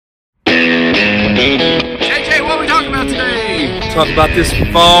Talk about this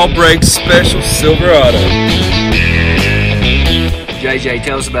fall break special Silverado. JJ,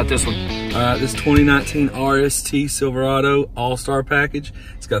 tell us about this one. This 2019 RST Silverado All-Star Package.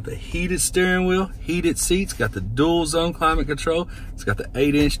 It's got the heated steering wheel, heated seats, got the dual zone climate control. It's got the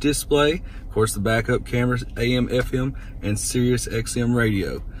 8-inch display. Of course, the backup cameras, AM, FM, and Sirius XM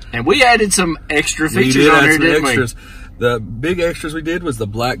radio. And we added some extra features on here, didn't we? The big extras we did was the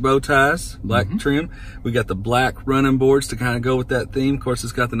black bow ties, black trim. We got the black running boards to kind of go with that theme. Of course,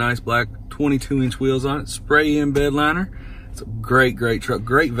 it's got the nice black 22-inch wheels on it, spray-in bed liner. It's a great, great truck,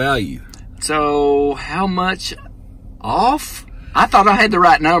 great value. So, how much off? I thought I had the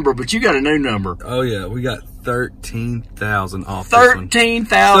right number, but you got a new number. Oh yeah, we got $13,000 off.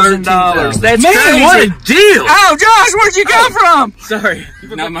 $13,000. That's man, crazy. What a deal! Oh, Josh, where'd you come from? Sorry,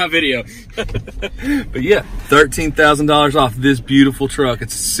 not my video. But yeah, $13,000 off this beautiful truck.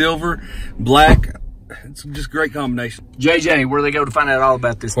 It's silver, black. It's just a great combination. JJ, where do they go to find out all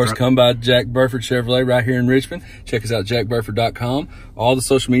about this? Of course, truck? come by Jack Burford Chevrolet right here in Richmond. Check us out, jackburford.com. All the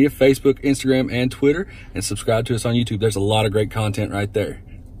social media, Facebook, Instagram, and Twitter. And subscribe to us on YouTube. There's a lot of great content right there.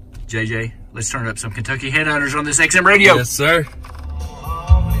 JJ, let's turn up some Kentucky Headhunters on this XM radio. Yes, sir.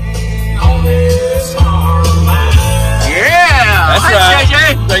 Yeah! That's Thanks,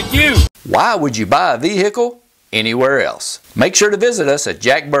 right. JJ. Thank you. Why would you buy a vehicle anywhere else? Make sure to visit us at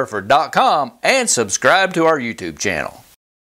jackburford.com and subscribe to our YouTube channel.